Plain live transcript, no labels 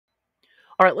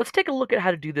All right, let's take a look at how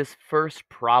to do this first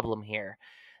problem here.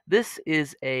 This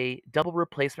is a double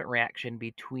replacement reaction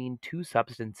between two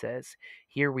substances.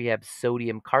 Here we have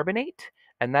sodium carbonate,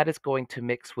 and that is going to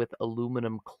mix with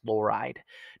aluminum chloride.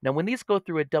 Now, when these go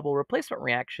through a double replacement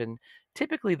reaction,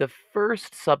 typically the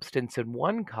first substance in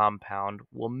one compound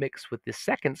will mix with the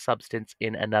second substance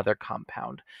in another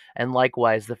compound. And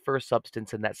likewise, the first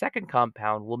substance in that second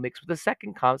compound will mix with the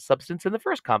second substance in the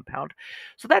first compound.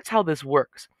 So that's how this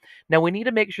works. Now we need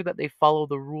to make sure that they follow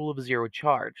the rule of zero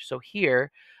charge. So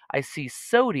here I see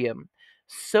sodium.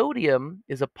 Sodium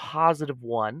is a positive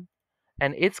one,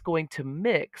 and it's going to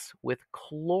mix with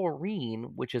chlorine,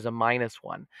 which is a minus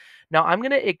one. Now I'm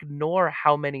going to ignore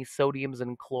how many sodiums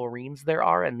and chlorines there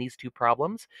are in these two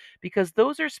problems because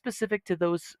those are specific to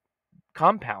those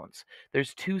compounds.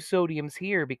 There's two sodiums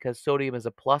here because sodium is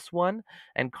a plus one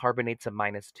and carbonate's a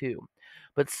minus two.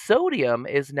 But sodium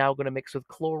is now going to mix with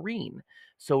chlorine,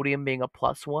 sodium being a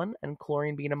plus one and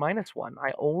chlorine being a minus one.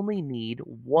 I only need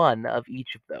one of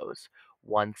each of those,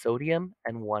 one sodium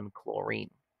and one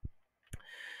chlorine.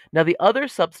 Now, the other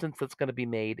substance that's going to be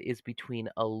made is between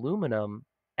aluminum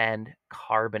and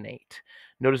carbonate.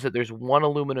 Notice that there's one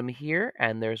aluminum here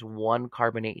and there's one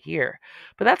carbonate here.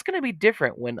 But that's going to be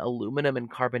different when aluminum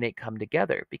and carbonate come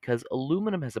together because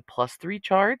aluminum has a +3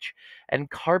 charge and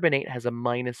carbonate has a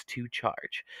 -2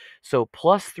 charge. So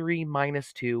 +3,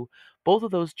 -2, both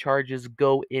of those charges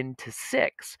go into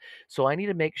 6. So I need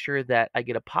to make sure that I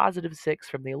get a +6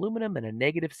 from the aluminum and a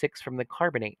 -6 from the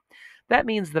carbonate. That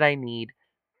means that I need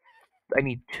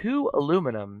two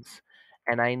aluminums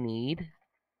and I need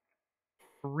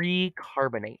three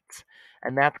carbonates.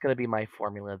 And that's going to be my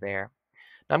formula there.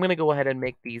 Now I'm going to go ahead and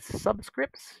make these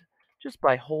subscripts just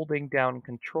by holding down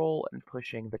Control and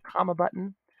pushing the comma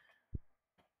button.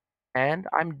 And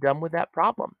I'm done with that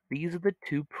problem. These are the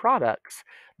two products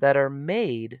that are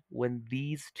made when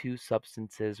these two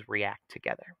substances react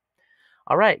together.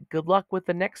 All right, good luck with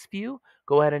the next few.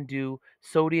 Go ahead and do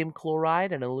sodium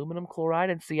chloride and aluminum chloride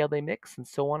and see how they mix and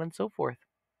so on and so forth.